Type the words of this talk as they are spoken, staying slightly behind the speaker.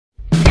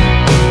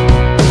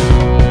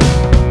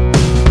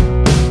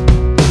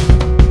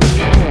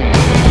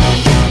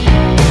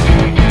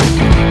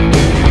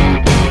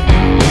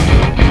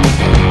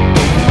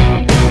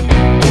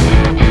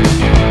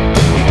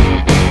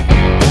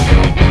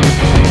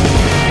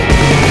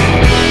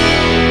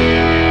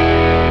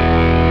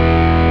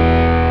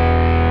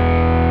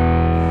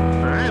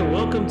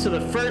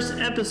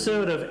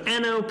episode of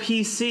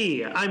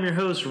NOPC. I'm your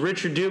host,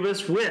 Richard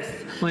Dubus,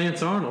 with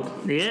Lance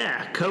Arnold.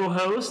 Yeah,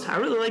 co-host. I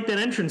really like that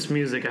entrance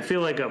music. I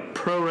feel like a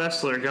pro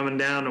wrestler coming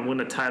down and win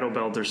a title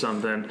belt or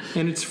something.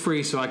 And it's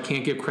free, so I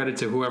can't give credit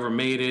to whoever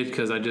made it,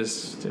 because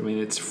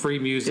it's free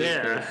music.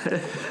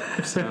 Yeah.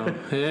 So,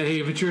 hey,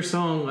 if it's your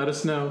song, let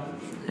us know.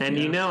 And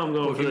yeah. you know I'm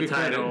going for the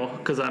title credit.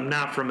 because I'm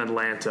not from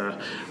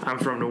Atlanta. I'm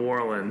from New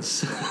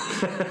Orleans.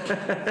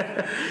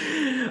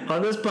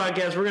 On this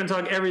podcast, we're going to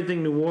talk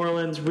everything New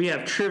Orleans. We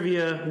have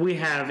trivia, we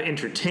have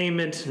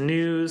entertainment,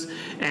 news,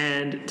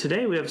 and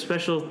today we have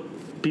special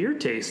beer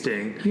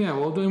tasting. Yeah,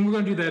 well, then we're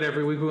going to do that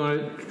every week. We're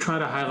going to try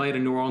to highlight a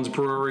New Orleans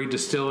brewery,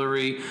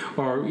 distillery,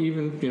 or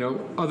even,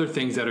 other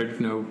things that are,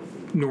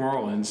 New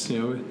Orleans,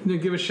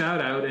 give a shout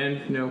out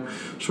and,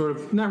 sort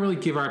of not really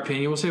give our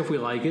opinion. We'll say if we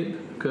like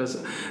it,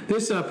 because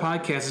this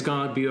podcast is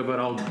going to be about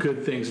all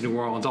good things in New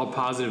Orleans, all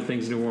positive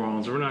things in New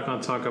Orleans. We're not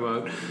going to talk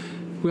about,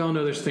 we all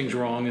know there's things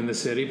wrong in the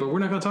city, but we're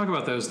not going to talk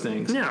about those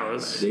things. No.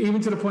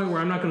 Even to the point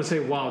where I'm not going to say,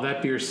 wow,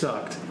 that beer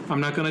sucked.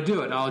 I'm not going to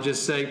do it. I'll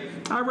just say,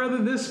 I'd rather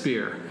this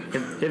beer.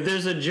 If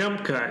there's a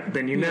jump cut,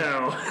 then you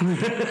know.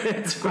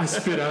 I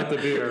spit out the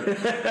beer.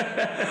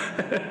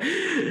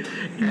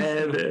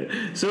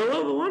 And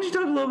so why don't you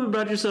talk a little bit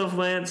about yourself,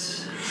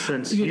 Lance,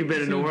 since you've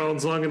been in New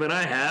Orleans longer than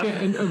I have. Yeah,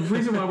 and the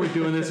reason why we're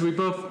doing this, we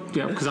both,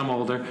 because I'm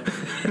older.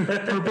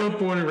 We're both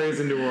born and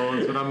raised in New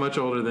Orleans, but I'm much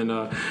older than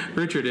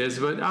Richard is.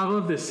 But I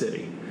love this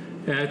city.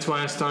 And that's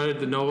why I started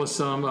the NOLA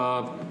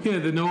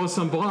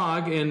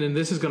blog, and then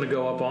this is going to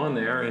go up on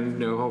there,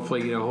 and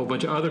hopefully a whole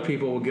bunch of other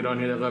people will get on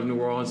here that love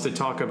New Orleans to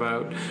talk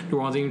about New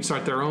Orleans, and even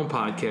start their own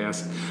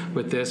podcast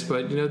with this.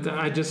 But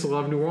I just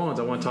love New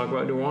Orleans. I want to talk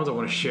about New Orleans. I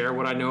want to share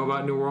what I know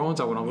about New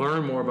Orleans. I want to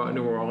learn more about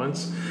New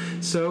Orleans.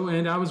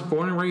 And I was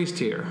born and raised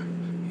here.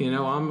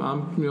 I'm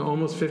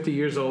almost 50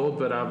 years old,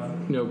 but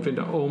I've been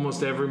to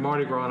almost every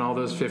Mardi Gras in all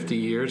those 50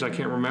 years. I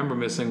can't remember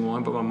missing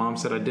one, but my mom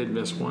said I did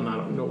miss one. I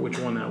don't know which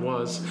one that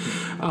was.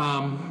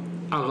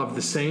 I love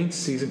the Saints,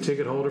 season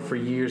ticket holder for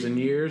years and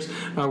years.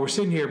 We're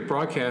sitting here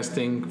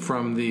broadcasting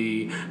from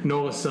the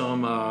NOLA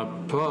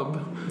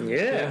pub.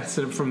 Yeah.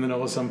 From the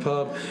NOLA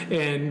pub.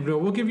 And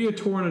we'll give you a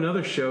tour on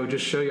another show,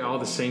 just show you all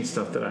the Saints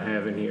stuff that I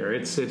have in here.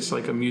 It's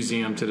like a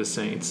museum to the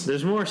Saints.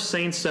 There's more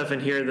Saints stuff in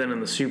here than in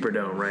the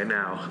Superdome right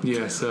now.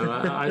 Yeah, so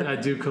I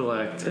do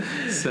collect.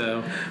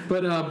 So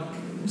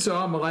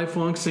I'm a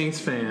lifelong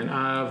Saints fan.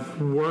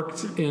 I've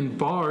worked in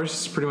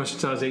bars pretty much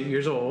since I was 8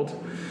 years old.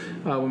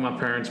 When my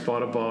parents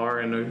bought a bar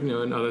and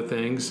and other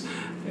things,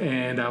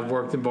 and I've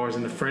worked in bars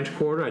in the French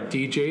Quarter. I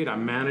DJ'd, I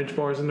managed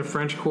bars in the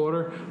French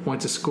Quarter.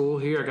 Went to school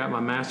here. I got my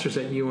master's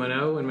at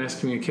UNO in mass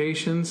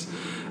communications.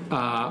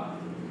 I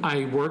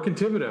work in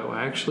Thibodaux.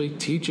 I actually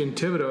teach in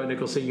Thibodaux at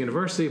Nicholls State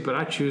University, but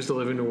I choose to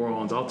live in New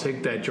Orleans. I'll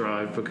take that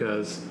drive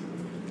because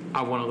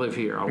I want to live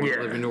here. I want to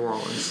live in New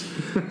Orleans.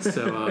 And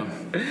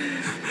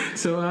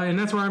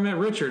that's where I met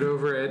Richard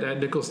over at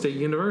Nicholls State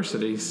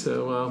University.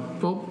 We'll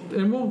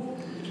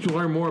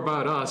learn more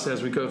about us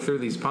as we go through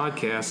these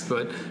podcasts,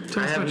 but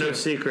I have no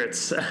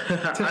secrets.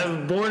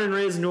 I'm born and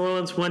raised in New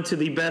Orleans, went to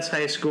the best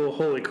high school,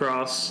 Holy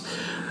Cross.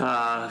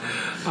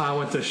 I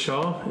went to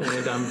Shaw,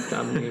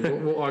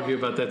 and we'll argue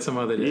about that some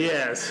other day.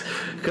 Yes,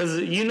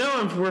 because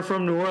we're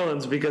from New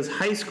Orleans because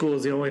high school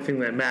is the only thing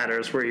that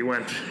matters where you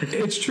went.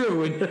 It's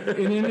true.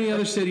 In any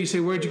other city, you say,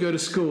 where'd you go to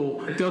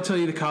school? They'll tell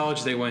you the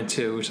college they went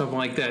to or something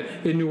like that.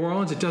 In New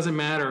Orleans, it doesn't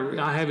matter.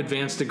 I have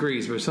advanced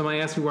degrees, but if somebody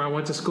asks me where I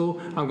went to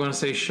school, I'm going to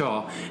say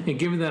Shaw. And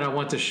given that I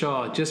went to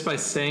Shaw, just by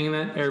saying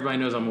that, everybody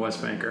knows I'm a West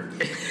Banker.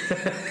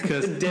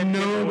 Because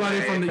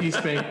nobody from the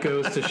East Bank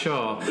goes to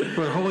Shaw.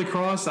 For Holy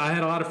Cross, I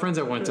had a lot of friends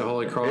that went to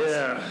Holy Cross.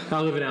 Yeah.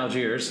 I live in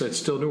Algiers, so it's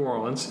still New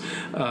Orleans.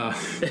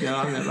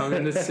 I'm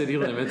in the city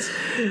limits.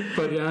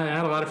 But I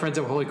had a lot of friends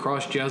at Holy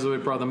Cross,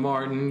 Jesuit, Brother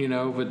Martin,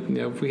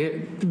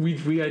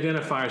 we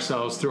identify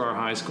ourselves through our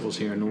high schools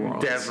here in New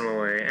Orleans.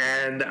 Definitely.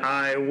 And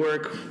I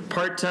work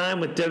part-time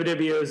with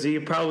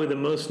WWOZ, probably the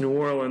most New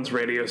Orleans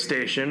radio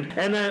station.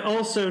 And I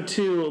also,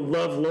 too,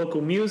 love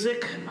local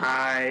music.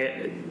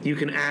 You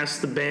can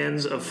ask the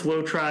bands of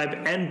Flow Tribe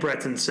and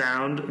Breton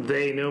Sound.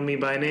 They know me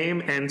by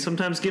name and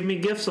sometimes give me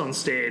gifts on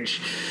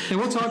stage. And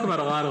we'll talk about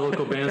a lot of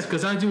local bands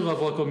because I do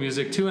love local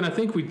music, too. And I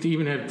think we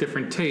even have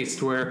different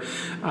tastes where,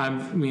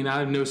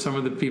 I know some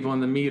of the people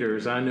in the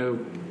meters. I know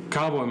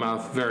Cowboy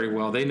Mouth very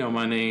well. They know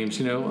my names,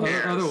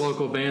 other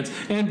local bands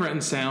and Breton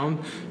Sound,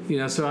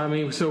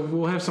 so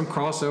we'll have some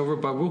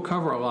crossover, but we'll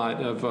cover a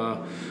lot of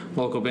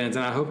local bands,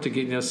 and I hope to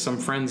get some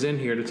friends in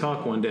here to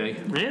talk one day.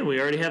 Yeah, we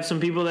already have some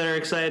people that are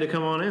excited to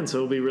come on in, so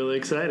it'll be really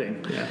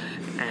exciting. Yeah.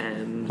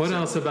 And what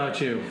else about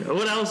you?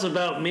 What else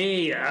about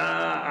me?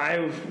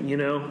 I've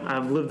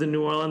lived in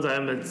New Orleans.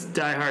 I'm a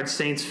diehard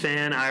Saints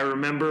fan. I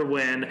remember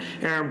when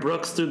Aaron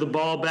Brooks threw the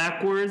ball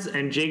backwards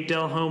and Jake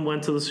Delhomme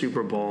went to the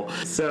Super Bowl.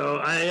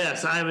 So,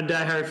 I'm a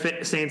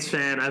diehard Saints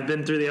fan. I've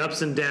been through the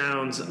ups and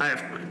downs.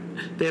 I've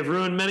They've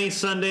ruined many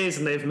Sundays,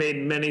 and they've made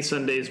many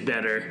Sundays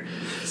better.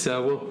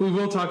 So we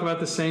will talk about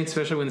the Saints,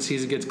 especially when the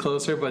season gets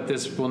closer, but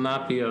this will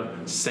not be a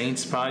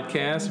Saints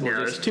podcast.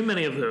 There's too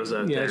many of those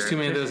out there. Yeah, there's too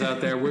many of those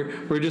out there.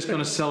 We're just going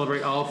to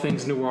celebrate all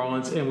things New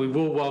Orleans, and we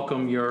will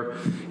welcome your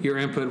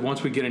input.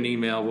 Once we get an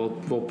email,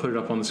 we'll put it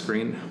up on the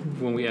screen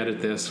when we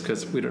edit this,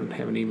 because we don't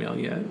have an email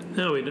yet.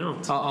 No, we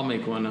don't. I'll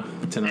make one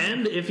tonight.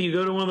 And if you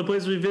go to one of the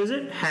places we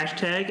visit,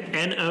 hashtag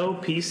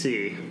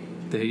NOPC.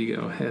 There you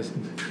go. Has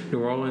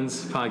New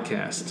Orleans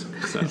podcast.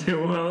 So. New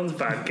Orleans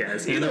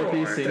podcast.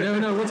 NOPC.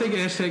 No, we'll take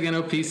hashtag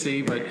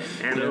NOPC, but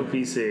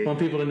NOPC. Want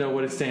people to know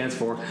what it stands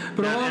for.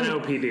 But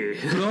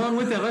NOPD. But along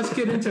with that, let's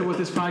get into what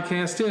this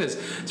podcast is.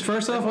 So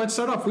first off, let's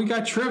start off. We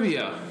got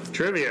trivia.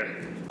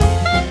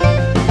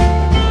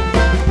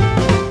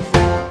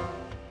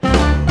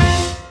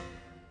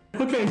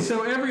 Okay,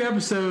 so every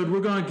episode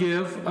we're going to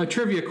give a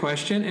trivia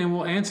question, and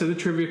we'll answer the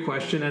trivia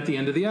question at the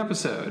end of the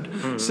episode.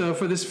 Mm-hmm. So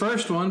for this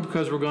first one,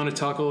 because we're going to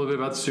talk a little bit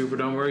about the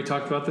Superdome, we already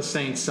talked about the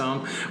Saints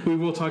some. We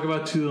will talk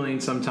about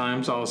Tulane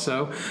sometimes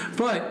also.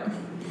 But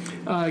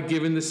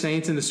given the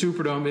Saints and the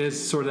Superdome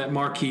is sort of that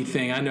marquee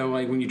thing. I know,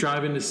 like, when you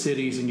drive into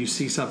cities and you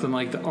see something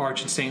like the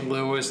Arch in St.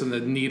 Louis and the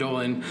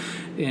Needle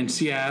in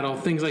Seattle,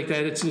 things like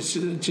that, it's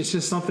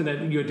just something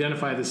that you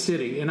identify the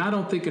city. And I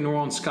don't think a New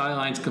Orleans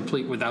skyline's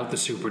complete without the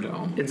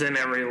Superdome. It's in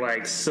every,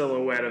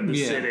 silhouette of the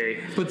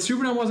city. But the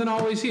Superdome wasn't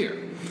always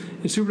here.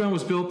 The Superdome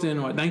was built in,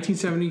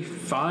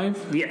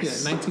 1975? Yes.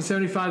 Yeah,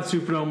 1975 the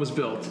Superdome was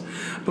built.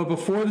 But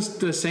before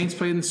the Saints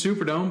played in the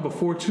Superdome,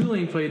 before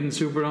Tulane played in the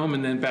Superdome,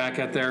 and then back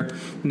at their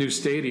new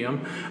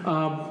stadium,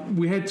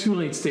 we had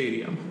Tulane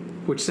Stadium,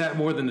 which sat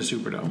more than the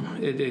Superdome.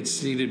 It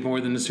seated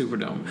more than the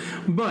Superdome.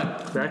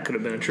 But that could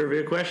have been a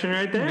trivia question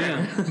right there.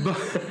 Yeah.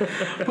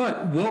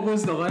 But what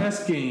was the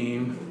last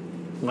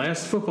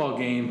football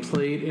game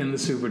played in the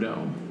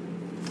Superdome?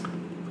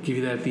 I'll give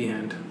you that at the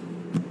end.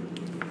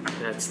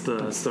 That's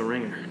the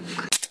ringer.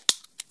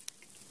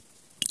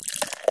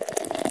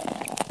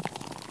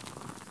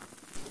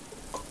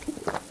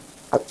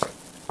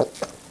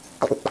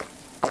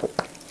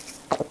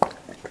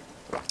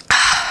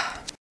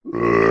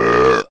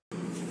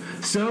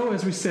 So,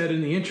 as we said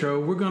in the intro,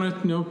 we're going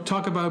to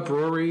talk about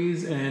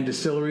breweries and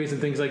distilleries and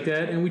things like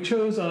that. And we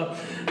chose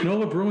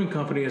NOLA Brewing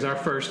Company as our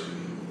first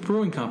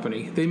brewing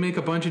company. They make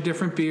a bunch of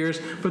different beers,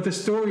 but the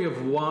story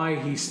of why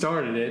he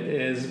started it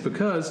is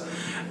because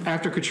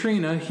after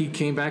Katrina, he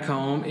came back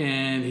home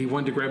and he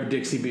wanted to grab a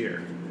Dixie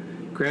beer.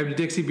 Grabbed a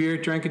Dixie beer,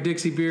 drank a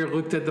Dixie beer,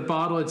 looked at the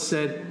bottle, it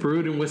said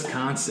brewed in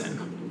Wisconsin.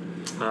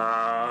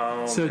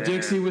 Oh, so man.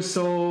 Dixie was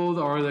sold,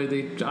 or I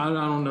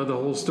don't know the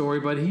whole story,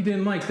 but he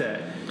didn't like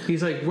that.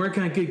 He's like, where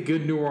can I get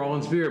good New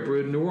Orleans beer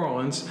brewed in New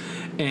Orleans?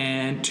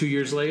 And 2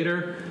 years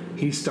later,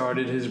 he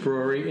started his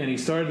brewery, and he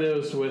started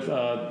those with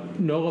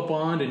NOLA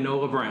Blonde and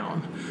NOLA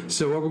Brown.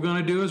 So what we're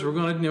going to do is we're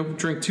going to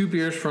drink two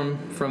beers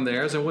from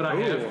theirs. And what I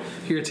have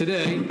here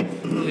today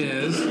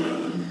is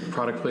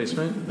product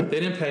placement. They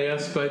didn't pay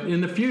us, but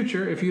in the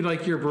future, if you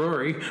like your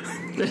brewery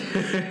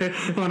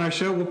on our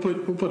show, we'll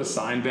put a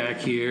sign back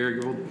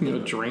here.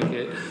 We'll drink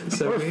it.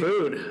 So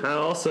food. I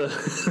also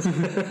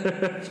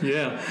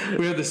yeah,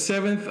 we have the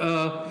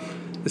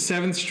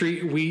 7th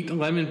Street Wheat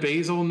Lemon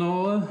Basil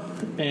NOLA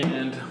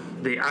and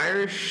the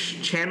Irish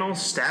Channel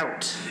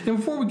Stout. And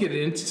before we get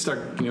into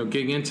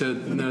getting into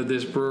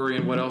this brewery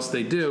and what else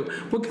they do,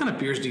 what kind of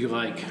beers do you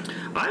like?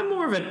 I'm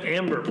more of an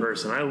amber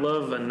person. I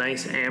love a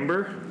nice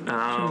amber.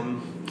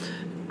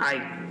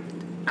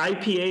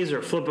 IPAs are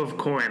a flip of a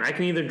coin. I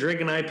can either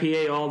drink an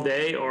IPA all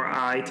day, or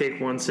I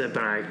take one sip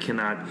and I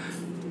cannot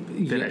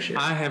finish it.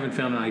 I haven't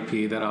found an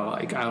IPA that I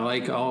like. I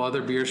like all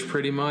other beers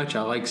pretty much.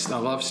 I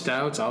love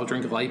stouts. I'll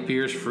drink light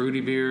beers, fruity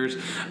beers,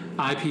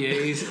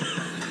 IPAs.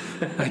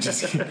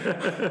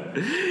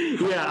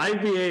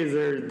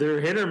 IPAs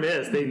they're hit or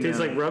miss. They taste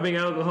like rubbing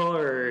alcohol,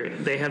 or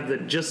they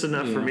have just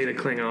enough for me to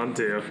cling on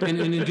to.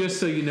 and just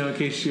so you know, in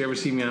case you ever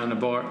see me out in the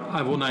bar,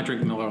 I will not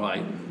drink Miller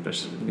Lite.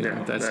 That's here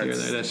or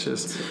there. That's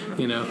just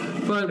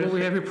But what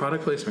we have here,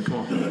 product placement. Come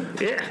on.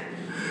 Yeah.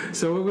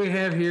 So what we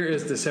have here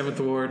is the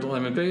 7th Ward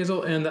Lemon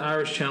Basil and the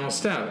Irish Channel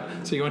Stout.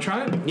 So you want to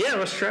try it? Yeah,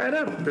 let's try it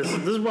up. This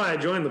is why I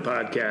joined the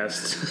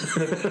podcast.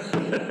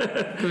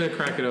 Go ahead,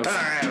 crack it open. All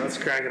right, let's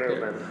crack it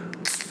open.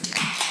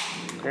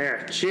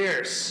 There,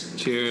 cheers.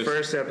 Cheers.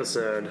 First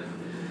episode.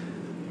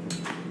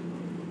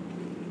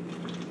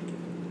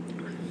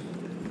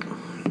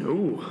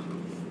 Ooh.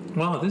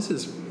 Wow, this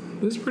is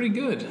pretty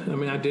good. I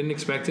mean, I didn't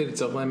expect it.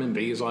 It's a lemon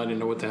basil. I didn't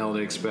know what the hell to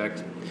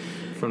expect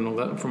from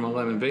a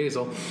lemon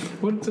basil.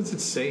 What does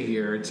it say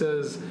here? It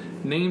says,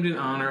 named in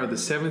honor of the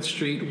 7th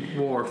Street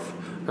Wharf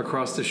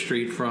across the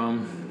street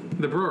from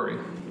the brewery.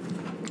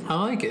 I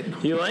like it.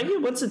 You like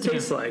it? What's it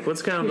taste like?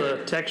 What's kind of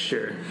the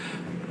texture?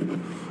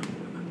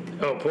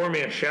 Oh, pour me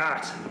a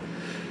shot.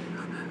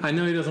 I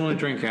know he doesn't want to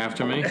drink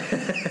after me.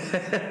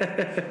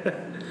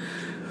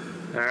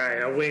 All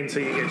right, I'll wait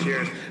until you get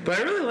yours. But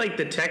I really like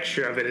the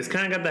texture of it. It's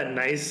kind of got that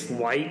nice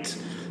light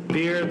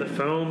beer, the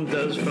foam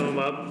does foam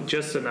up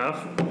just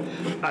enough.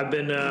 I've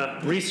been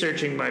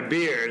researching my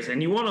beers,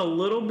 and you want a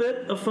little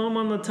bit of foam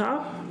on the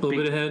top. A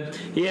little bit ahead?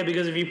 Yeah,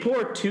 because if you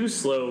pour too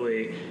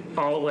slowly,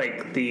 all like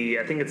I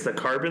think it's the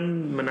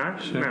carbon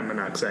monoxide, not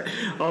monoxide,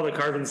 all the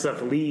carbon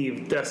stuff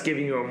leave, thus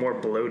giving you a more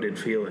bloated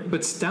feeling.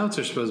 But stouts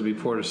are supposed to be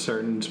poured a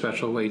certain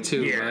special way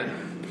too, yeah. Right?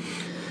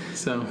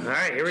 So, all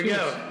right, here we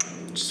go.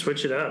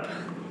 Switch it up.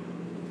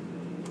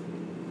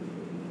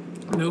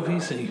 No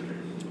PC.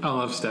 I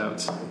love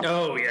stouts.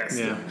 Oh yes.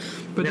 Yeah.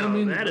 But no, I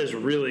mean, that is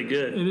really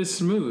good. It is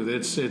smooth.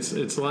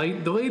 It's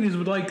light. The ladies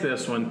would like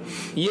this one.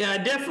 Yeah, I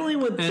definitely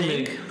would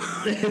think.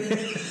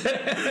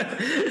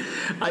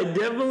 I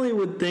definitely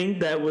would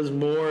think that was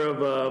more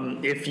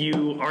of if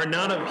you are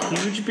not a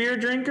huge beer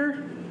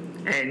drinker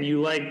and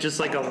you like just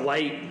like a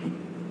light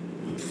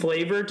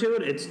flavor to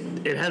it,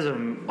 it has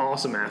an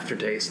awesome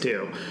aftertaste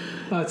too.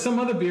 Some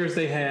other beers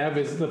they have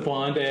is the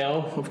Blonde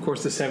Ale, of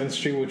course, the 7th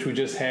Street, which we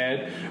just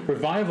had.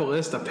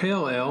 Revivalist, a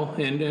pale ale,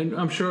 and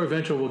I'm sure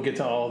eventually we'll get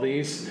to all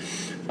these.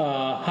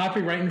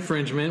 Copyright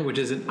Infringement, which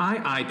is an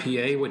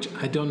IIPA, which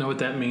I don't know what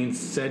that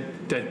means.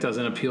 That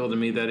doesn't appeal to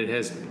me that it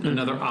has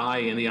another I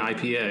in the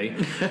IPA.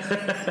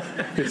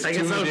 I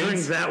guess I'll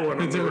drink that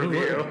one on the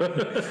review.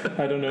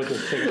 I don't know what to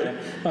think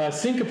of.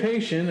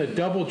 Syncopation, a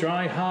double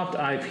dry hopped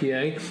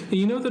IPA. And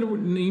you know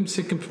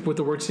what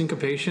the word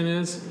syncopation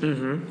is?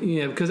 Mm-hmm.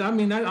 Yeah, because I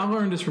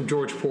learned this from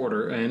George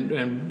Porter,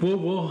 and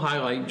we'll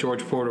highlight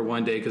George Porter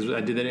one day because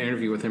I did that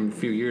interview with him a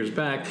few years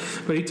back.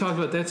 But he talked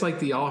about that's like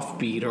the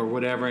offbeat or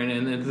whatever,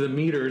 and the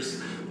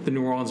Meters, the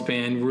New Orleans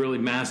band, really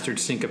mastered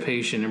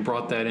syncopation and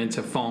brought that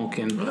into funk.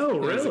 And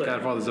really? The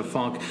Godfathers of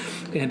Funk.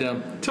 And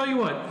tell you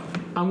what,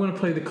 I'm going to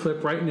play the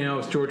clip right now.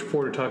 It's George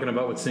Porter talking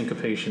about what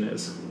syncopation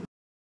is.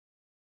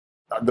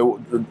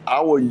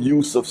 Our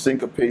use of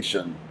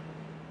syncopation,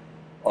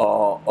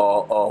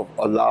 of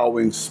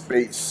allowing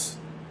space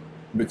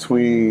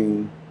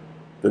between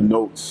the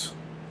notes,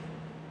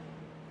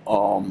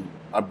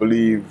 I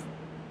believe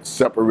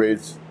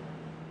separates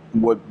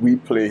what we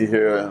play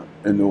here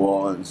in New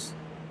Orleans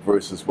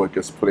versus what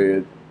gets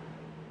played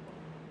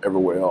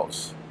everywhere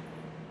else.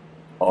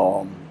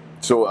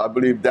 So I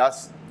believe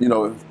that's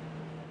if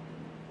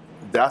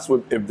that's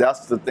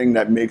the thing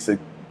that makes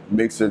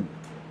it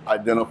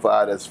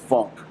identified as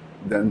funk,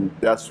 then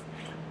that's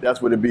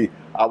what it be.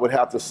 I would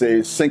have to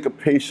say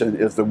syncopation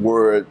is the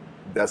word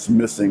that's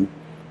missing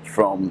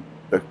from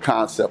the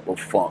concept of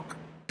funk.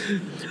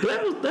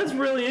 That's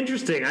really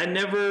interesting. I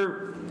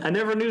never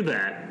knew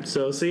that.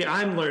 So see,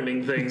 I'm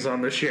learning things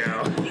on the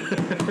show.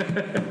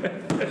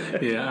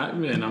 Yeah,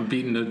 and I'm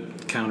beating the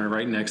counter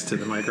right next to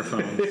the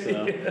microphone,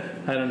 so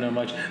I don't know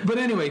much. But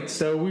anyway,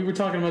 so we were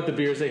talking about the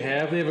beers they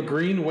have. They have a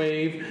Green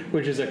Wave,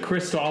 which is a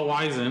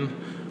Kristallweizen.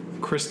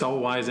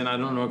 I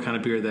don't know what kind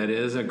of beer that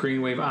is. A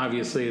Green Wave,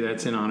 obviously,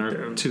 that's in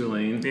honor of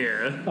Tulane.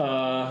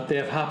 Yeah. They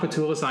have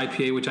Hopatulis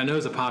IPA, which I know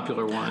is a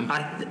popular one.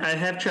 I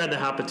have tried the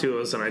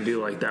Hopatulis, and I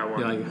do like that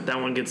one.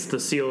 That one gets the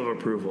seal of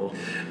approval.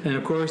 And,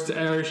 of course, the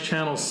Irish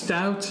Channel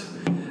Stout.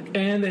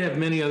 And they have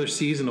many other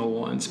seasonal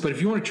ones. But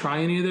if you want to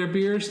try any of their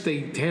beers, they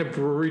have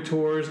brewery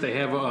tours. They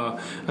have a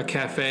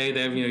cafe.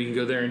 They have, you can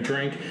go there and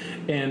drink.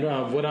 And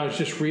what I was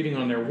just reading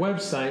on their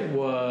website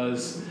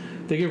was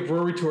they give a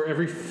brewery tour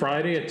every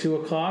Friday at 2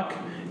 o'clock.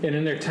 And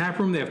in their tap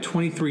room, they have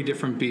 23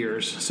 different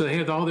beers. So they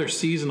have all their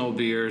seasonal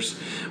beers,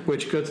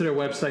 which go to their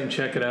website and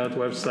check it out. The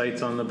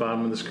website's on the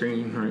bottom of the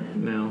screen right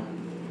now.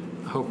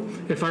 Hope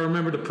if I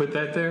remember to put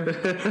that there,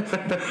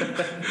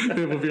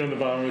 it will be on the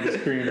bottom of the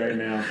screen right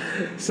now.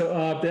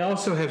 So they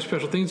also have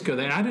special things go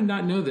there. I did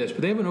not know this,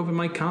 but they have an open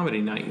mic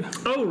comedy night.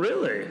 Oh,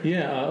 really?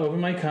 Yeah, open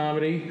mic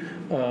comedy.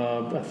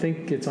 I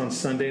think it's on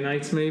Sunday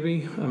nights,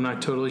 maybe. I'm not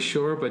totally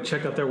sure, but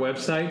check out their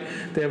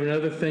website. They have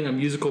another thing, a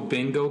musical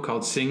bingo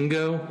called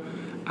Singo.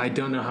 I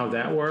don't know how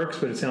that works,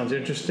 but it sounds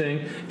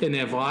interesting. And they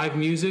have live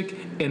music,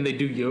 and they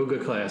do yoga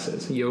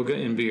classes, yoga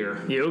and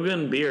beer. Yoga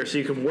and beer, so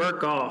you can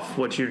work off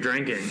what you're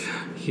drinking.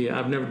 Yeah,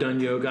 I've never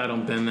done yoga. I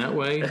don't bend that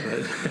way,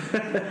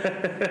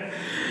 but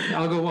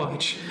I'll go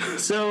watch.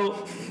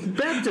 So,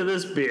 back to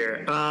this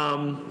beer.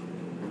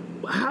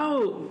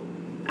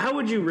 How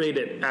would you rate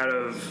it out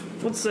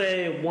of, let's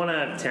say, 1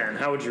 out of 10?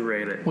 How would you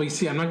rate it? Well, you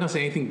see, I'm not going to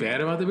say anything bad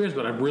about the beers,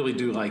 but I really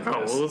do like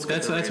this. Well,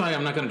 that's why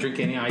I'm not going to drink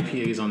any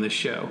IPAs on this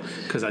show,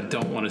 because I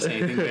don't want to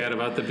say anything bad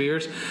about the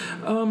beers.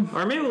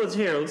 Or maybe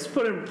let's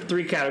put in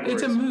 3 categories.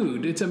 It's a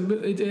mood. It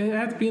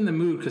has to be in the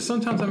mood, because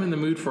sometimes I'm in the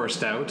mood for a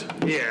stout.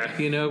 Yeah.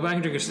 But I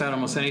can drink a stout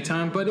almost any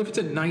time. But if it's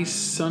a nice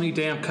sunny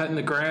day, I'm cutting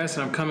the grass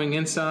and I'm coming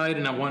inside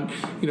and I want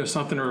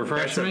something to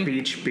refresh me. That's a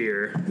beach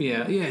beer.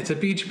 Yeah, it's a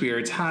beach beer.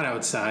 It's hot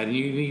outside, and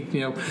you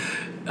need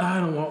I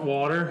don't want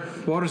water.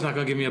 Water's not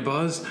going to give me a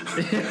buzz.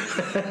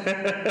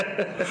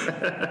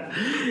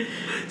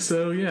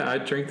 So yeah, I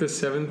drink the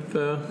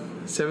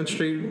 7th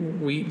Street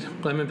Wheat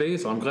Lemon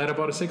Basil. I'm glad I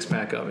bought a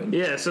 6-pack of it.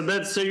 Yeah, so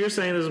you're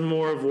saying this is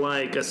more of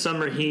like a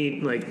summer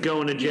heat, like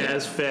going to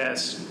Jazz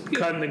Fest,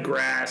 cutting the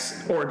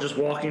grass, or just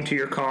walking to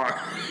your car.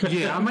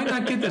 Yeah, I might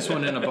not get this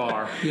one in a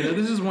bar.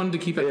 This is one to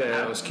keep at the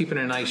house, keep in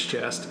an ice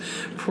chest.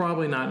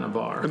 Probably not in a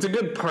bar. It's a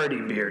good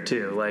party beer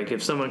too. Like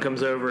if someone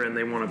comes over and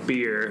they want a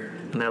beer,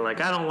 and they're like,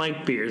 I don't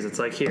like beers, it's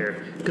like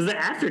here. Because the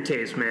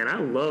aftertaste, man, I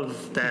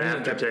love that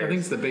aftertaste. I think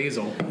it's the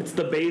basil. It's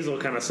the basil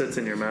kind of sits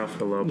in your mouth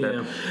for a little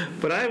bit.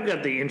 But I've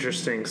got the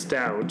interesting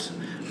stout,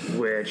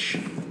 which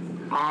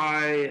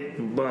I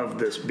love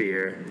this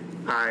beer.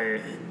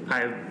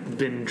 I've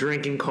been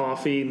drinking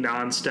coffee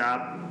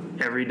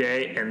nonstop every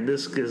day, and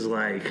this is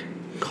like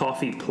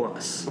coffee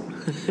plus.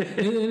 and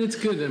it's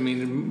good. I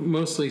mean,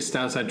 mostly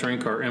stouts I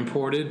drink are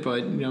imported,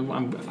 but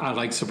I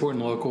like supporting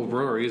local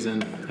breweries,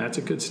 and that's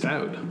a good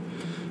stout.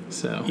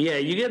 So yeah,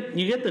 you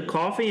get the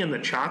coffee and the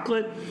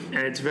chocolate, and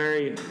it's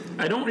very.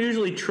 I don't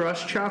usually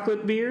trust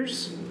chocolate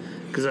beers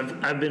because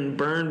I've been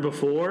burned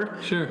before.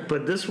 Sure.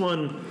 But this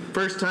one,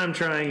 first time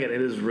trying it,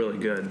 it is really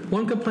good.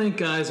 One complaint,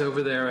 guys,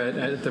 over there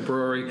at the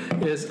brewery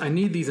is I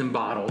need these in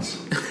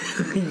bottles.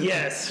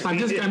 Yes. I'm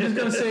just going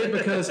to say it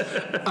because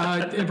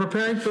in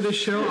preparing for this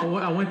show,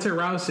 I went to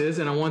Rouse's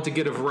and I wanted to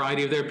get a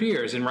variety of their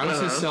beers. And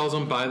Rouse's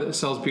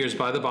sells beers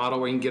by the bottle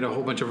where you can get a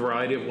whole bunch of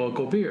variety of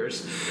local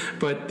beers.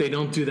 But they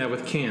don't do that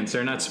with cans.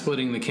 They're not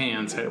splitting the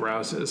cans at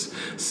Rouse's.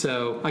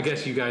 So I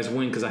guess you guys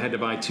win because I had to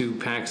buy 2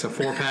 packs, a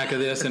 4-pack of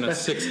this and a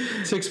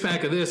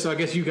 6-pack of this. So I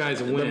guess you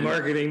guys win. The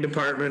marketing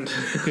department.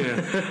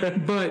 Yeah.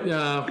 But,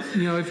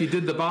 if you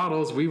did the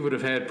bottles, we would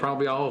have had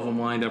probably all of them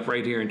lined up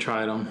right here and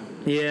tried them.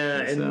 Yeah,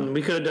 and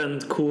we could have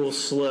done cool,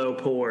 slow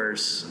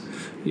pours.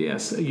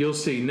 Yes, you'll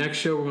see. Next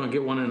show, we're going to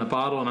get one in a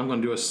bottle, and I'm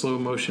going to do a slow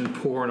motion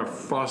pour in a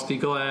frosty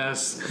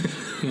glass.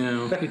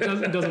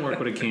 It doesn't work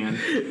with a can.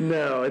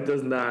 No, it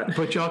does not.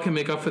 But y'all can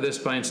make up for this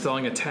by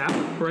installing a tap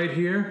right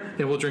here,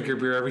 and we'll drink your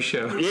beer every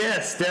show.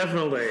 Yes,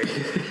 definitely.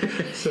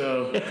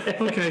 So,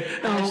 okay.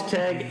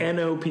 Hashtag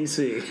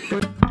NOPC.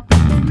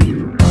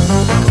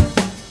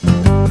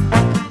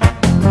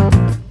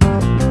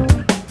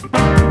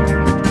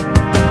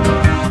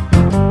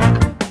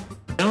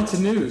 Now to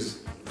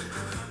news.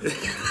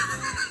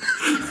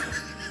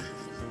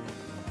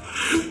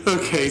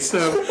 Okay,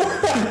 so. All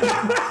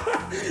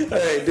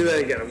right, do that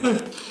again.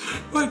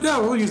 Wait,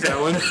 no, we'll use that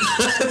one.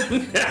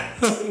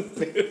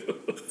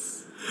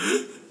 News.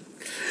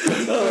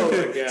 Oh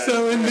my God.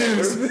 So in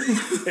news.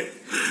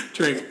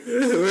 Drink.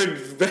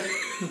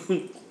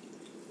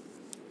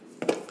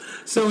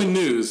 So in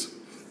news,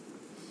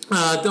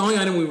 the only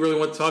item we really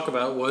want to talk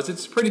about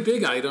it's a pretty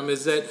big item,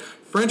 is that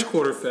French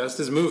Quarter Fest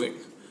is moving.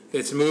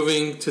 It's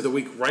moving to the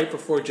week right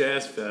before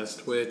Jazz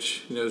Fest,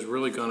 which is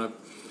really gonna.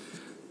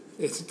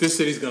 This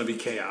city's going to be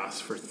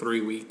chaos for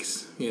 3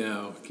 weeks,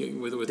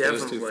 with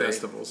those 2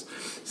 festivals.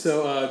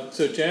 So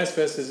Jazz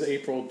Fest is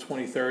April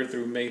 23rd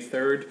through May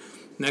 3rd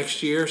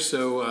next year.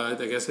 So I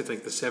guess it's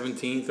like the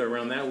 17th or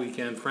around that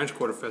weekend. French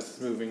Quarter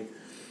Fest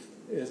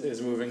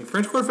is moving.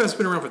 French Quarter Fest has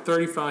been around for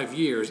 35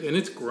 years, and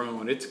it's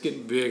grown. It's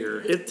getting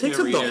bigger. It takes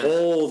up the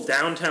whole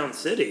downtown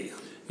city.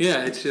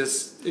 Yeah, it's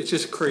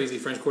just crazy,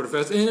 French Quarter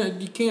Fest,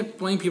 and you can't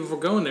blame people for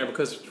going there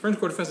because French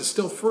Quarter Fest is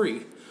still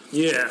free.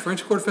 Yeah,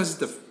 French Quarter Fest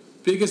is the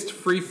biggest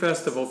free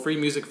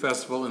music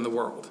festival in the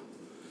world.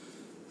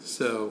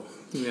 So,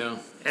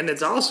 and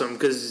it's awesome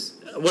because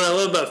what I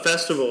love about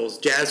festivals,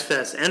 Jazz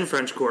Fest and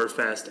French Quarter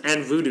Fest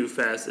and Voodoo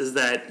Fest, is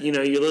that you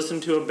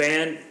listen to a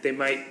band, they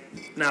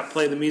might not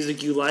play the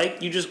music you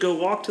like, you just go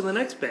walk to the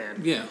next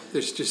band. Yeah,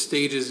 there's just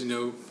stages,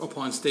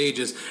 upon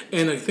stages.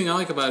 And the thing I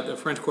like about a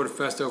French Quarter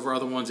Fest over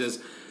other ones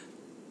is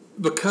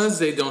because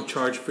they don't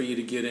charge for you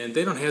to get in,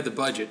 they don't have the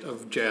budget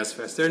of Jazz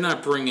Fest. They're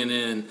not bringing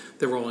in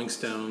the Rolling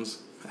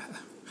Stones.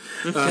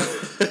 Well,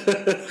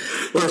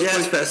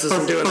 Jazz Fest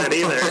isn't doing that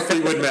either.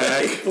 Fleetwood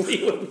Mac.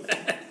 Fleetwood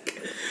Mac.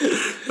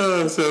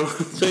 So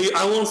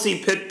I won't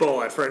see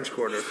Pitbull at French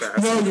Quarter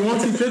Fest. No, you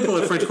won't see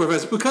Pitbull at French Quarter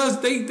Fest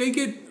because they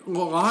get a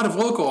lot of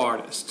local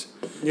artists.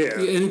 Yeah.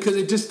 And because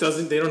it just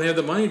doesn't, they don't have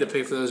the money to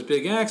pay for those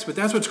big acts, but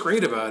that's what's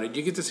great about it.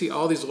 You get to see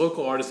all these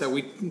local artists that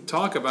we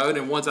talk about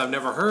and ones I've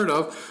never heard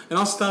of, and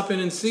I'll stop in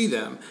and see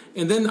them.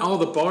 And then all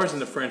the bars in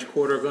the French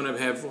Quarter are going to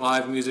have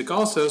live music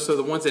also, so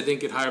the ones that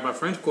didn't get hired by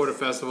French Quarter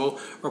Festival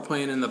are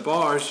playing in the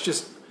bars.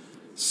 Just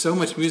so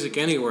much music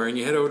anywhere, and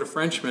you head over to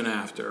Frenchman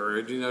after,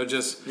 or,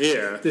 just...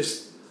 Yeah.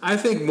 I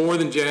think more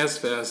than Jazz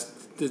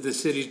Fest, the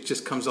city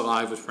just comes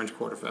alive with French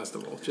Quarter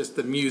Festival. Just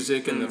the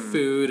music and the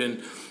food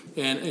and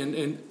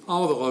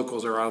all the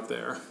locals are out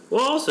there.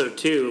 Well, also,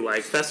 too,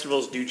 like,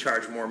 festivals do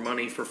charge more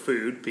money for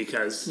food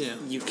because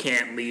you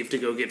can't leave to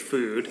go get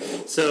food.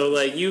 So,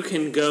 like, you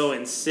can go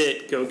and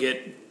go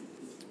get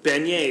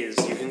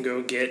beignets. You can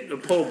go get a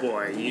po'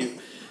 boy.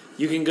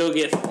 You can go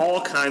get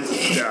all kinds of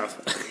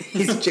stuff.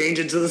 He's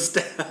changing to the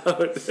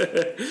stout.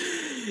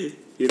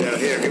 Here,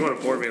 if you want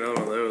to pour me another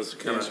one of those.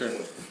 Sure.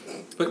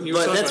 But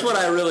that's what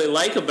I really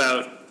like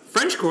about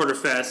French Quarter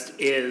Fest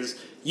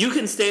is you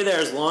can stay there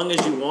as long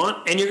as you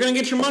want, and you're going to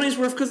get your money's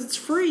worth because it's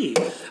free.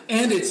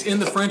 And it's in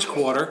the French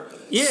Quarter.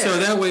 Yeah. So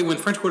that way, when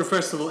French Quarter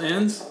Festival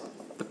ends,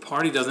 the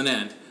party doesn't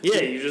end.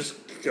 Yeah, you just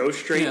go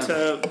straight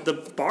to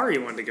the bar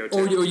you want to go to.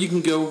 Or you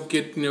can go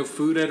get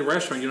food at a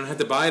restaurant. You don't have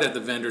to buy it at the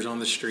vendors on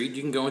the street.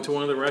 You can go into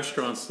one of the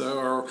restaurants.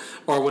 Or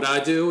what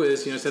I do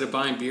is, instead of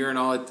buying beer and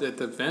all at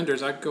the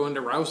vendors, I go into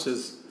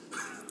Rouse's.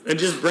 And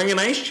just bring an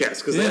ice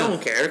chest because they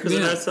don't care because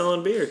they're not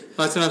selling beer.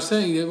 That's what I'm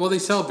saying. Well, they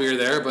sell beer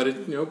there,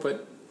 but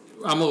but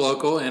I'm a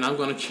local and I'm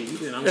going to cheat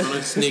and I'm going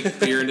to sneak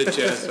beer into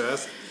Jazz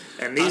Fest.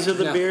 And these are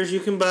the beers you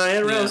can buy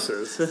at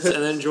Rouse's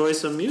and enjoy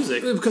some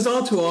music. Because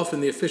all too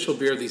often the official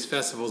beer of these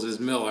festivals is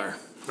Miller.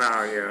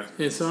 Oh, yeah.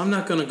 And so I'm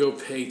not going to go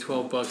pay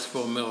 $12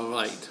 for a Miller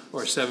Lite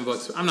or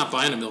 $7. I'm not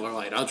buying a Miller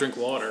Lite. I'll drink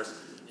water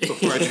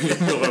before I drink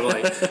a Miller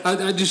Lite.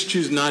 I just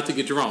choose not to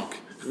get drunk.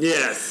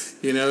 Yes.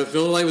 If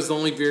Miller Lite was the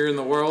only beer in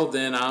the world,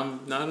 then I'm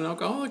not an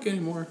alcoholic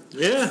anymore.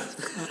 Yeah.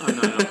 I'm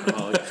not an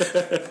alcoholic.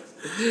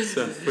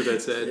 So, with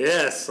that said.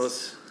 Yes.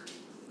 Let's...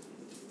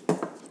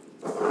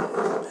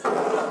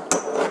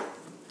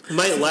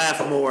 Might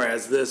laugh more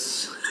as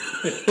this,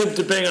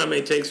 depending on how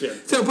many takes we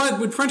have. So, but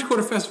with French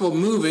Quarter Festival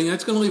moving,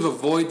 that's going to leave a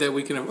void that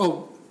we can have.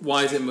 Oh,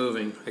 why is it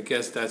moving? I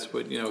guess that's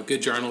what a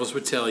good journalist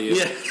would tell you.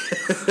 Yeah.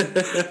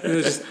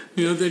 they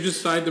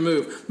just decide to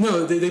move.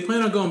 No, they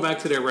plan on going back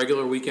to their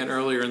regular weekend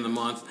earlier in the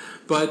month.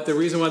 But the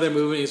reason why they're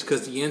moving is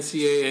because the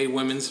NCAA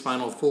Women's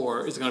Final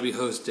Four is going to be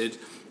hosted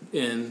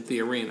in the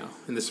arena,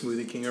 in the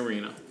Smoothie King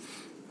Arena.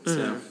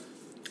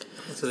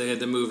 So they had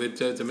to move it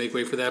to make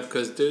way for that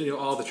because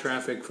all the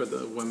traffic for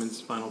the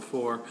Women's Final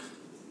Four.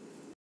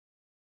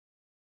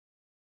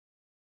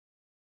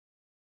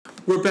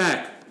 We're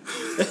back.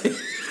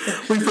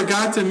 We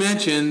forgot to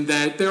mention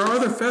that there are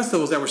other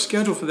festivals that were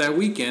scheduled for that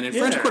weekend, and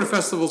French Quarter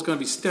Festival is going to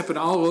be stepping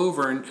all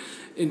over and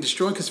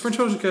destroying, because French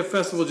Quarter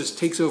Festival just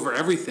takes over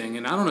everything,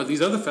 and I don't know,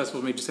 these other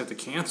festivals may just have to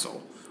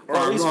cancel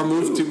or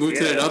move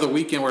to that other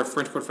weekend where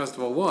French Quarter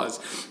Festival was.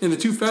 And the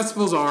two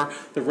festivals are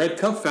the Red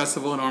Cup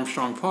Festival in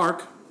Armstrong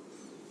Park,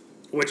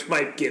 which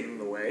might get in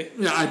the way.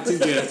 Yeah, I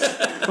think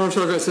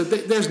Armstrong Park. So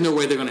there's no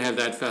way they're going to have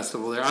that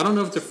festival there. I don't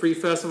know if it's a free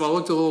festival. I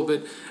looked a little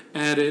bit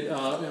at it.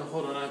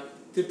 Hold on, I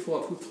did pull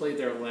up who played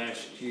there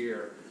last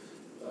year.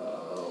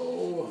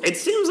 It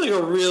seems like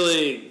a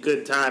really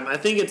good time. I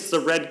think it's the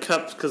Red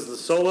Cups because the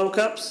Solo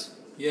Cups.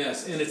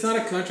 Yes, and it's not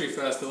a country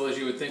festival as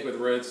you would think with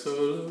Red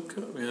Solo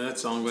Cup. Yeah, that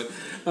song. But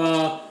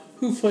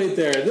who played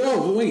there?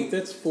 Oh, wait,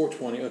 that's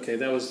 420. Okay,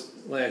 that was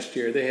last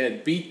year. They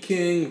had Beat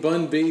King,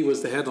 Bun B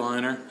was the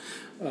headliner.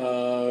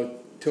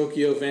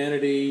 Tokyo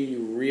Vanity,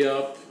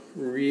 Re-Up,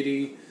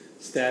 Reedy,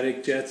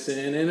 Static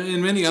Jetson,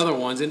 and many other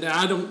ones. And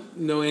I don't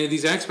know any of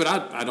these acts, but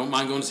I don't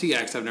mind going to see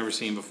acts I've never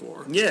seen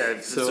before. Yeah,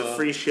 it's a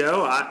free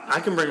show.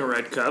 I can bring a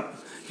Red Cup.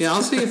 Yeah,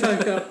 I'll see if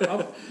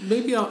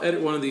maybe I'll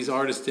edit one of these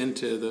artists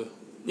into the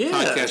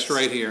podcast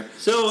right here.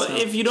 So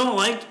if you don't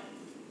like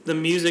the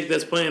music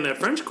that's playing at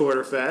French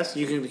Quarter Fest,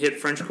 you can hit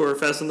French Quarter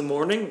Fest in the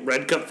morning,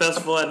 Red Cup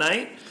Festival at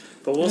night.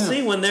 But we'll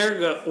see when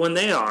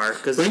they are.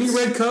 Bring your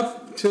Red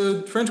Cup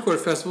to French Quarter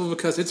Festival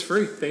because it's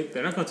free.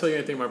 They're not going to tell you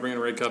anything about bringing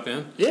a Red Cup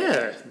in.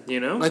 Yeah,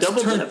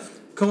 double dip.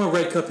 Come on,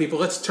 Red Cup people.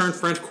 Let's turn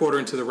French Quarter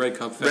into the Red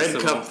Cup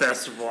Festival. Red Cup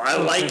Festival. I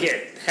like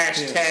it.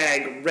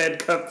 Hashtag Red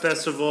Cup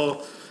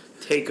Festival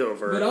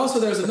takeover. But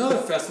also there's another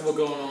festival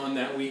going on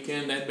that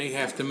weekend that may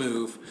have to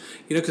move.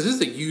 Because this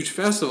is a huge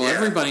festival. Yeah.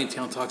 Everybody in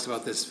town talks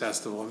about this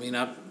festival. I mean,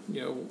 I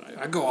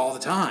go all the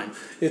time.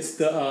 It's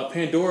the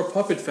Pandora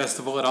Puppet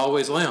Festival at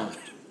Always Lounge.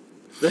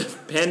 The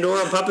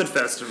Pandora Puppet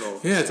Festival.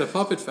 Yeah, it's a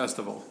puppet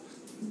festival.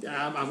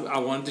 I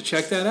wanted to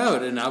check that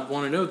out, and I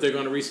want to know if they're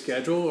going to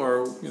reschedule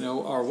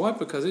or what,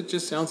 because it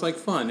just sounds like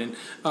fun. And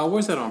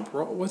where's that on?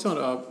 What's on?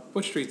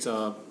 What street's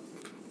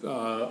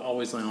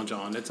Always Lounge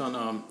on? It's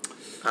on.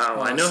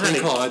 I know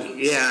St. how to.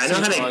 Yeah, I know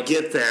how to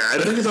get there. I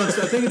think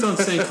it's on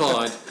St.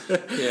 Claude.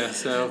 Yeah.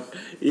 So.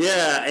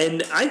 Yeah,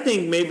 and I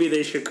think maybe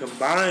they should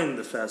combine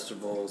the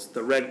festivals,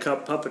 the Red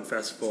Cup Puppet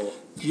Festival.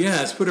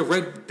 Yes,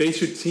 they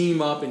should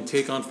team up and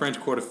take on French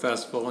Quarter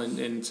Festival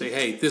and say,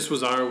 hey, this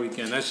was our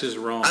weekend. That's just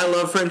wrong. I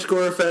love French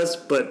Quarter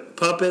Fest, but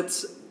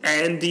puppets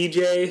and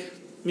DJ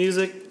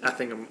music, I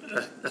think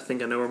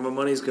I know where my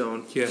money's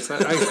going. Yes,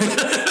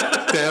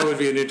 that would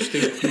be an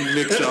interesting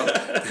mix-up.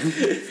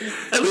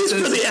 At least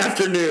for the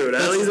afternoon.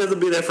 At least I have to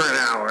be there for an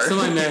hour.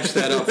 Somebody mash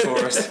that up for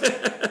us.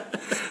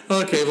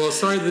 Okay, well,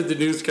 sorry that the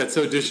news got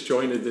so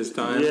disjointed this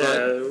time,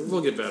 but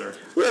we'll get better.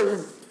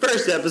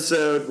 First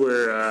episode,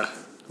 we're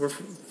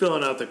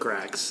filling out the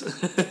cracks.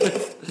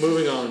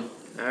 Moving on.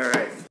 All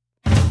right.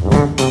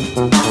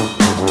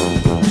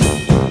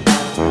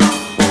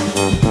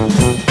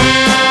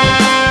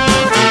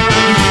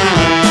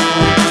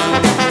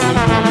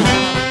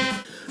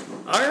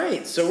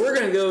 So we're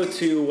going to go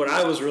to what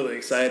I was really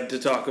excited to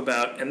talk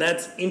about, and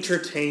that's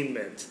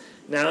entertainment.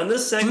 Now, in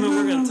this segment,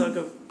 we're going to talk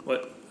about...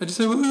 What? I just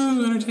said,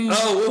 woohoo, entertainment.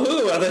 Oh,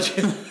 woohoo! I thought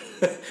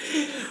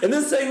you... In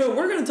this segment,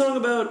 we're going to talk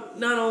about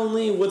not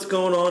only what's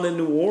going on in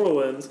New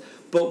Orleans,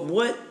 but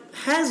what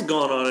has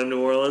gone on in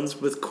New Orleans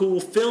with cool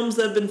films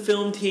that have been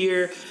filmed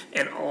here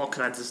and all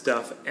kinds of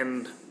stuff.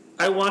 And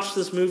I watched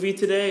this movie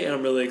today, and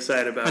I'm really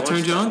excited about it. I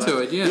turned you on to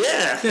it, yeah.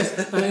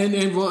 Yeah.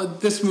 And well,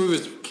 this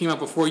movie came out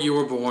before you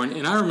were born,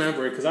 and I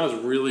remember it because I was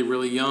really,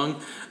 really young.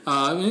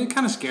 And it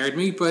kind of scared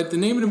me, but the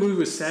name of the movie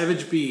was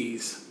Savage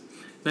Bees.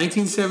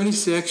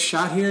 1976,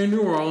 shot here in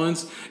New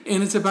Orleans,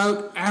 and it's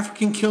about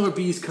African killer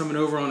bees coming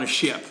over on a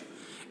ship,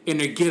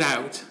 and they get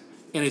out,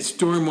 and it's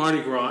during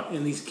Mardi Gras,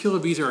 and these killer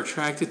bees are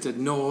attracted to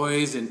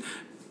noise and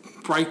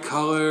bright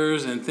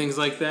colors and things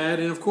like that,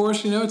 and of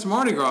course, it's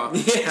Mardi Gras.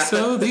 Yeah.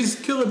 So these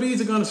killer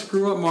bees are going to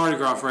screw up Mardi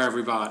Gras for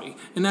everybody,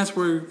 and that's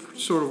where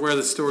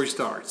the story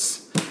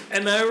starts.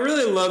 And I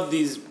really love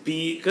these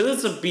bee, because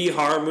it's a bee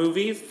horror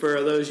movie.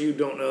 For those of you who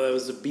don't know, that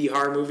was a bee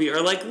horror movie,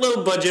 or like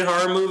low budget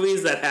horror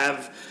movies that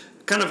have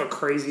kind of a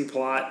crazy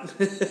plot.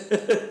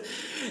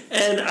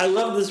 And I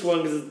love this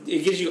one because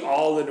it gives you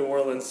all the New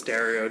Orleans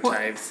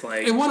stereotypes. Well,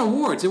 it won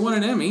awards. It won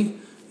an Emmy.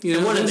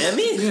 It won an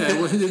Emmy? Yeah.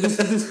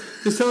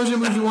 This television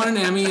movie won an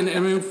Emmy, and I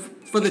mean,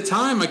 for the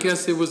time, I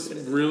guess it was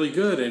really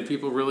good, and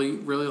people really,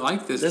 really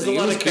liked this. There's thing.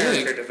 a lot of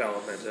character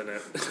development in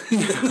it.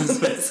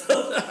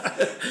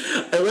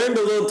 I learned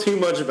a little too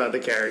much about the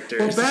characters.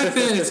 Well, back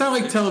then, it's not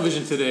like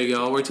television today,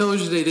 y'all. Where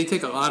television today, they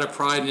take a lot of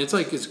pride, and it's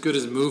like as good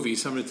as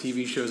movies. Some of the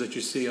TV shows that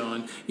you see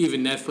on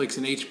even Netflix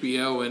and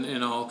HBO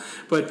and all.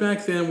 But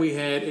back then, we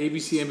had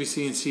ABC,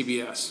 NBC, and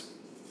CBS.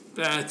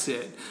 That's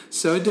it.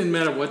 So it didn't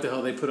matter what the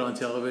hell they put on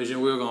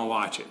television. We were going to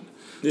watch it.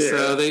 Yeah.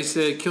 So they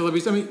said killer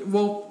bees. I mean,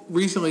 well,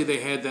 recently they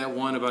had that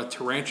one about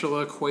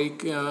tarantula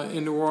quake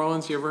in New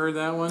Orleans. You ever heard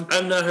that one?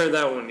 I've not heard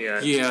that one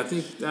yet. Yeah,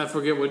 I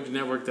forget what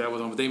network that was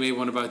on, but they made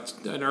one about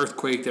an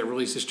earthquake that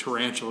releases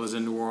tarantulas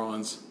in New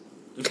Orleans.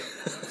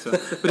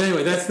 But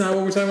anyway, that's not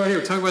what we're talking about here.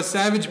 We're talking about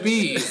Savage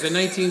Bees, the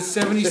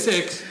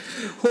 1976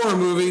 horror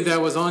movie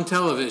that was on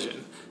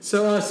television.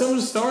 So some of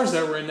the stars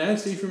that were in that,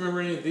 see if you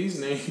remember any of these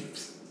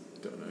names.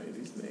 Don't know any of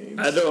these names.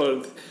 I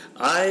don't.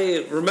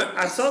 I remember.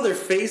 I saw their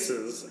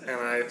faces, and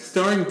I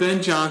starring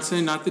Ben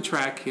Johnson, not the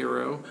track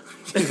hero.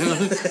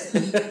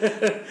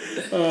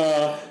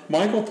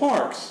 Michael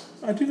Parks.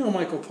 I do know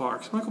Michael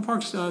Parks. Michael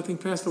Parks, I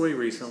think, passed away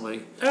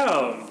recently.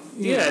 Oh,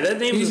 yeah, that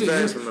name is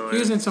very familiar.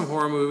 He's in some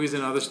horror movies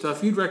and other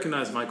stuff. You'd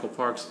recognize Michael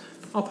Parks.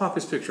 I'll pop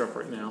his picture up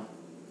right now.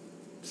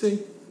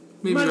 See?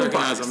 Maybe you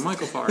recognize him.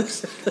 Michael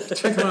Parks.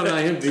 Check him out on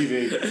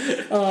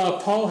IMDb.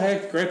 Paul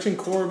Heck, Gretchen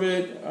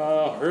Corbett,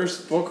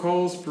 Hurst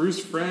Buchholz,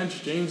 Bruce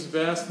French, James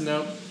Best.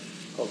 Nope.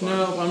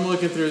 I'm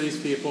looking through these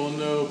people.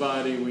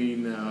 Nobody we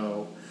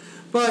know.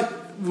 But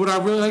what I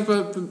really like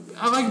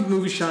I like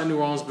movies shot in New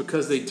Orleans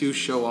because they do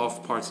show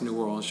off parts of New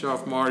Orleans. Show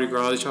off Mardi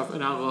Gras.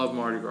 And I love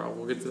Mardi Gras.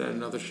 We'll get to that in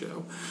another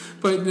show.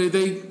 But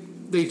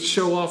they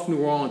show off New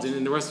Orleans, and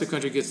then the rest of the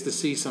country gets to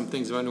see some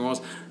things about New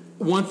Orleans.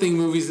 One thing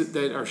movies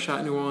that are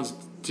shot in New Orleans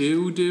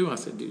I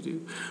said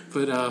do,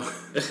 but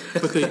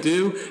what they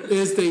do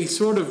is they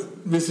sort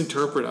of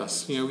misinterpret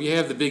us. You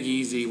have the Big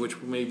Easy,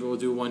 which maybe we'll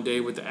do one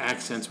day with the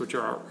accents, which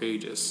are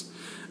outrageous,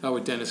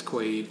 with Dennis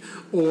Quaid,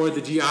 or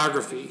the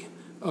geography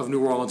of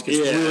New Orleans gets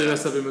really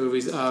messed up in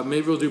movies.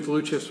 Maybe we'll do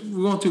Blue Chips.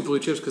 We won't do Blue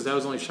Chips because that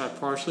was only shot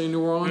partially in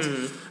New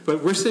Orleans,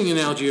 but we're sitting in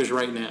Algiers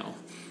right now.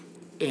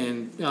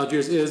 And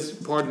Algiers is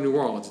part of New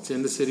Orleans. It's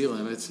in the city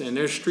limits, and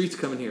there's streets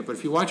coming here. But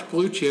if you watch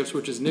Blue Chips,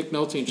 which is Nick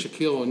Nolte and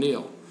Shaquille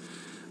O'Neal,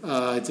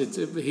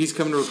 he's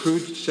coming to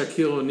recruit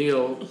Shaquille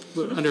O'Neal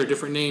under a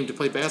different name to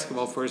play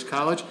basketball for his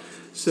college.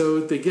 So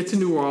they get to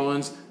New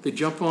Orleans, they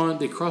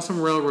cross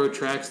some railroad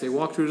tracks, they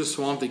walk through the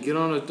swamp, they get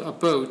on a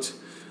boat,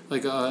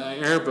 like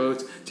an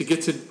airboat, to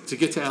get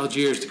to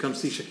Algiers to come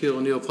see Shaquille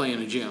O'Neal play in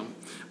a gym.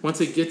 Once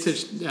they get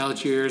to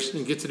Algiers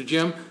and get to the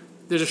gym,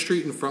 there's a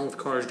street in front with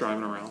cars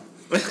driving around.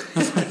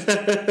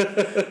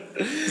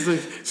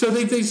 So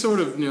they sort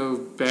of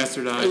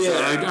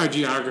bastardize our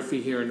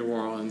geography here in New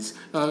Orleans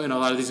in a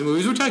lot of these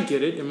movies, which I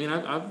get it. I mean,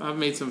 I've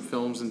made some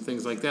films and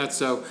things like that,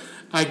 so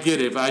I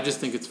get it, but I just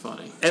think it's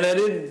funny. And I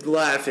did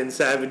laugh in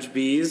Savage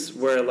Bees,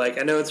 where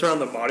I know it's around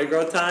the Mardi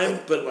Gras time,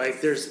 but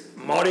there's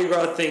Mardi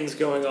Gras things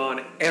going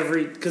on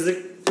because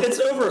it's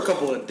over a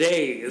couple of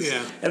days,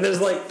 and there's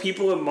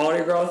people at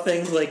Mardi Gras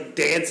things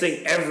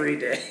dancing every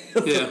day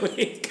of the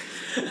week.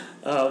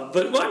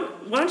 But why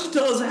don't you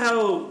tell us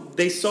how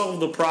they solve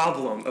the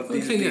problem of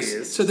these bees?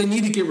 Yes. So they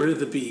need to get rid of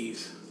the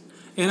bees.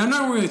 And I'm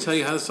not going to tell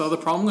you how to solve the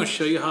problem. I'm going to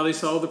show you how they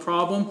solve the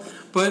problem.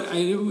 But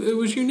it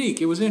was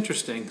unique. It was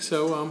interesting.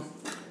 So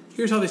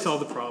here's how they solve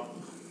the problem.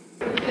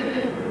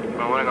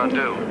 Well, what are you going to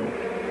do?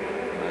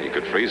 Well, you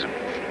could freeze them.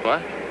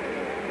 What?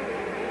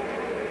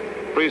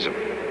 Freeze them.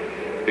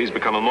 Bees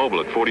become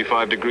immobile at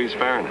 45 degrees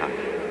Fahrenheit.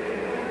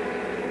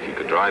 If you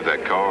could drive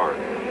that car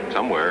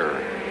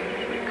somewhere...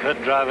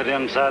 Could drive it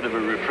inside of a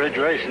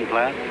refrigeration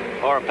plant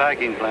or a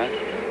packing plant.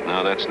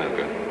 No, that's no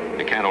good.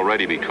 They can't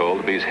already be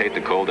cold. The bees hate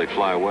the cold. They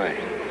fly away.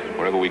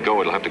 Wherever we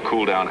go, it'll have to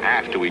cool down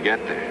after we get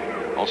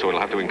there. Also, it'll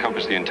have to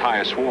encompass the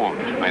entire swarm.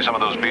 I mean, some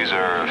of those bees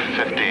are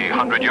 50,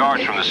 100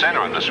 yards from the center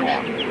of the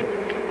swarm.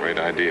 Great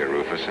idea,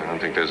 Rufus. I don't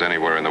think there's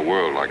anywhere in the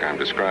world like I'm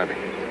describing.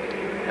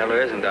 Hell,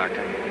 there isn't,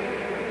 Doctor.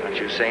 Aren't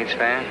you a Saints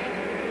fan?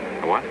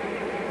 A what?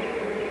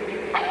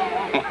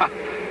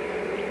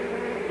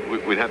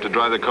 We'd have to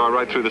drive the car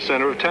right through the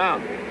center of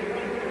town.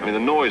 I mean, the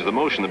noise, the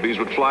motion, the bees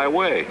would fly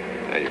away.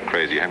 Hey, you're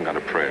crazy. You haven't got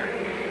a prayer.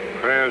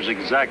 Prayer's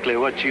exactly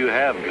what you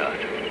have got.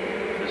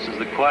 This is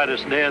the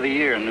quietest day of the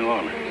year in New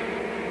Orleans.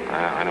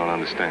 I don't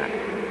understand.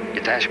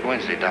 It's Ash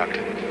Wednesday,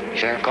 Doctor.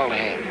 Sheriff, call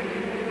ahead.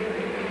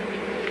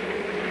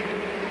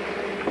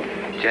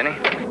 Jenny?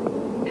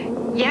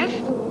 Yes?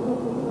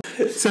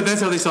 So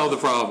that's how they solve the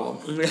problem.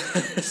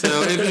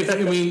 So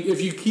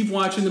if you keep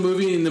watching the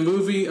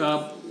movie,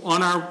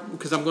 on our,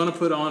 because I'm going to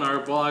put on our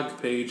blog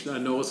page,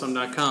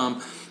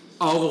 nolasum.com,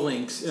 all the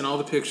links and all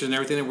the pictures and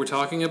everything that we're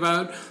talking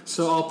about.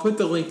 So I'll put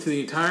the link to the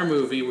entire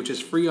movie, which is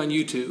free on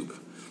YouTube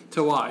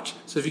to watch.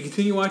 So if you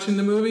continue watching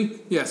the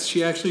movie, yes,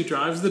 she actually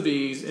drives the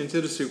bees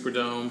into the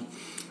Superdome,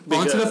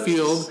 onto the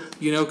field,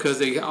 because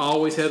they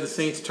always have the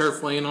Saints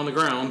turf laying on the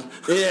ground.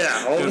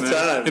 Yeah, all the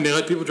time. And they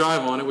let people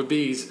drive on it with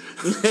bees.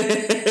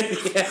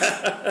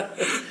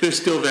 They're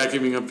still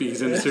vacuuming up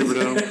bees in the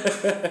Superdome.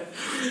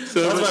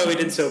 So that's why we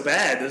did so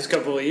bad those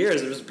couple of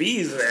years. There was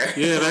bees there.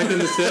 Yeah, back in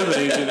the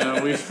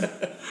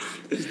 70s,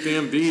 these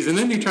damn bees. And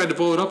then they tried to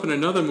blow it up in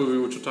another movie,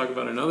 which we'll talk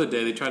about another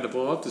day. They tried to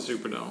blow up the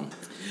Superdome.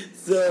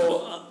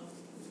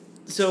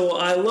 So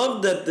I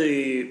love that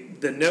the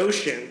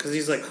notion, because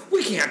he's like,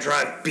 we can't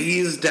drive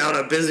bees down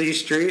a busy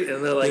street,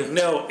 and they're like,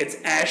 no, it's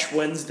Ash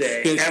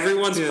Wednesday. Yes.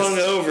 Everyone's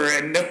hungover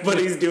and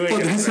nobody's doing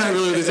it. That's not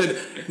really what they said.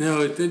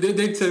 No,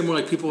 they said more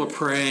like people are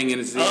praying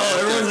and it's the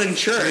everyone's in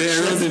church. Yeah,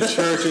 everyone's in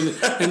church,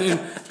 and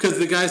because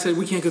the guy said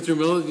we can't go through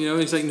middle,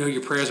 he's like, no,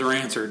 your prayers are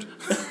answered.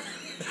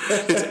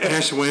 It's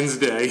Ash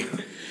Wednesday.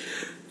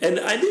 And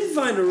I did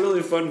find a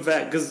really fun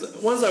fact, because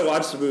once I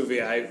watched the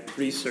movie, I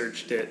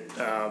researched it.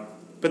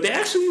 But they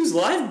actually use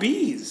live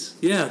bees.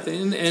 Yeah,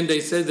 and they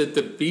said that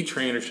the bee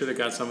trainer should have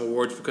got some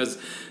awards because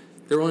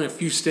there were only a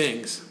few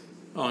stings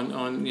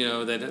on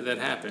that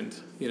happened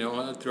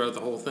throughout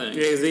the whole thing. Yeah,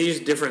 because they use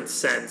different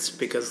scents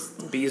because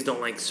bees don't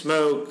like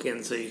smoke,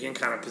 and so you can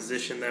kind of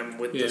position them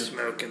with the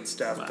smoke and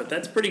stuff. Wow. But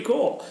that's pretty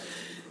cool.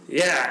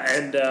 Yeah,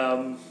 and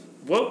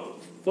what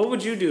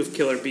would you do if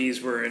killer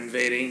bees were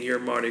invading your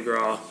Mardi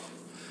Gras?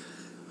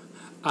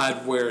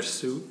 I'd wear a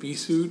bee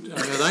suit.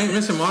 I ain't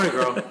missing Mardi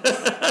Gras.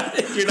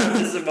 You're not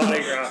missing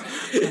Mardi Gras.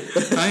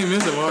 I ain't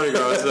missing Mardi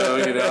Gras, so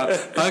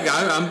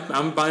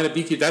I'm buying a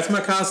beekeeper. That's my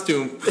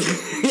costume.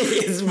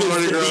 It's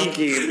Mardi Gras.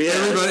 Beekeep, yeah.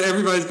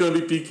 Everybody's going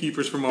to be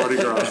beekeepers for Mardi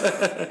Gras.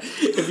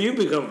 If you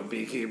become a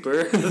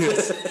beekeeper.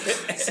 Yes.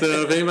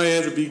 So if anybody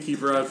has a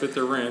beekeeper outfit,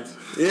 they're rent.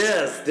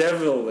 Yes,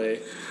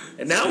 definitely.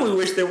 And now we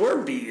wish there were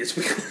bees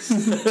because.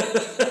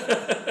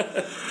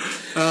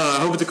 I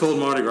hope it's a cold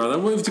Mardi Gras.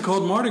 If it's a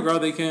cold Mardi Gras,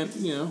 they can't,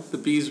 the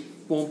bees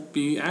won't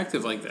be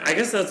active like that. I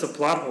guess that's a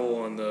plot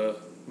hole in the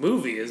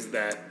movie, is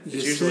that it's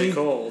usually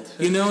cold.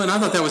 And I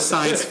thought that was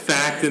science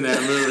fact in that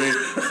movie.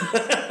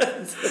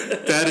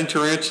 That and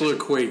tarantula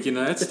quake,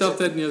 that's stuff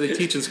that, they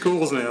teach in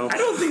schools now. I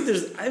don't think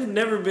I've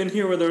never been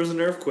here where there was an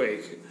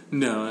earthquake.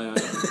 No,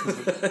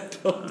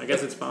 I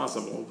guess it's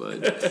possible,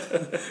 but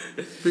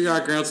figure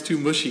our ground's too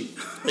mushy.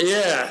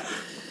 Yeah,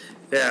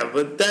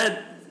 but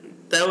that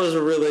was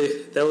a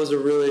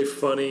really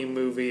funny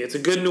movie. It's a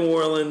good New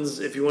Orleans.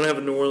 If you want to have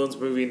a New Orleans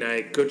movie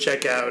night, go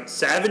check out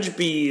Savage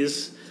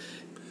Bees.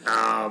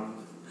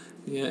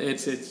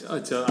 It's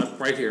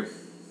right here.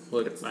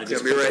 Look, it's gonna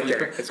be right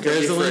there. It's gonna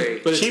be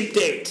free. But cheap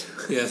date.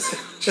 Yes.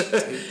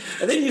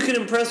 And then you can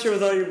impress her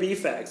with all your bee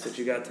facts that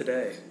you got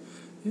today.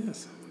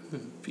 Yes.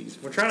 Bees.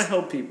 We're trying to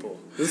help people.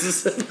 This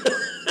is.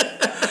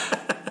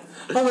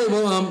 All right.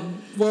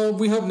 Well,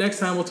 we hope next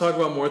time we'll talk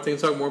about more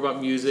things. Talk more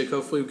about music.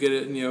 Hopefully, we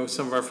get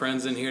some of our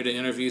friends in here to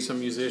interview some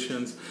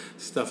musicians,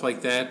 stuff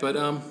like that. But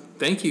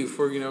thank you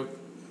for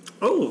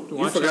Oh,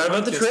 you forgot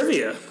about the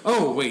trivia.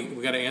 Oh, wait.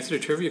 We got to answer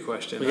the trivia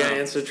question. We got to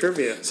answer the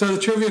trivia. So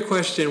the trivia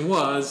question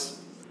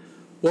was,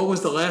 what was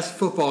the last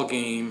football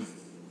game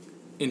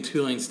in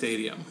Tulane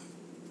Stadium?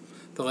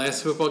 The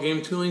last football game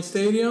in Tulane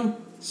Stadium?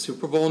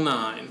 Super Bowl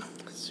IX.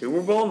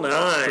 Super Bowl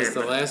IX. Was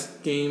the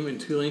last game in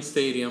Tulane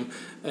Stadium,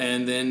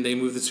 and then they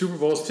moved the Super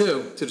Bowls to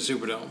the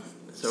Superdome.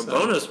 So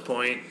bonus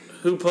point,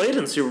 who played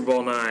in Super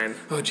Bowl IX?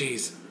 Oh,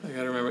 geez. I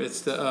got to remember.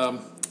 It's the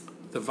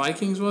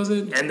Vikings, was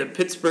it? And the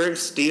Pittsburgh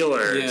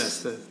Steelers.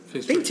 Yes. I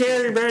think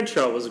Terry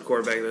Bradshaw was a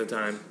quarterback at the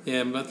time.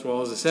 Yeah, but it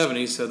was the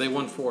 70s, so they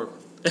won 4.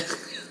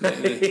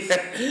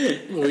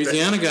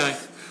 Louisiana guy.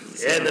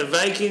 So. And the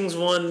Vikings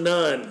won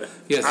none.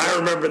 Yes, I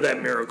remember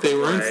that miracle. They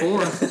were in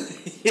 4.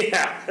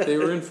 Yeah, they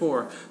were in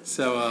 4.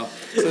 So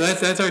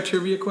that's our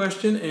trivia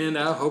question, and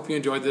I hope you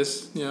enjoyed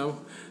this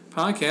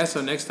podcast.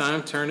 So next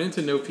time, turn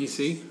into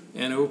NOPC,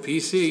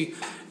 NOPC,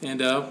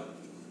 and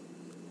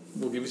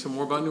we'll give you some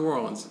more about New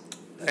Orleans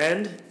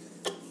and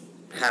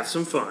have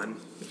some fun.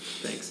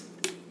 Thanks.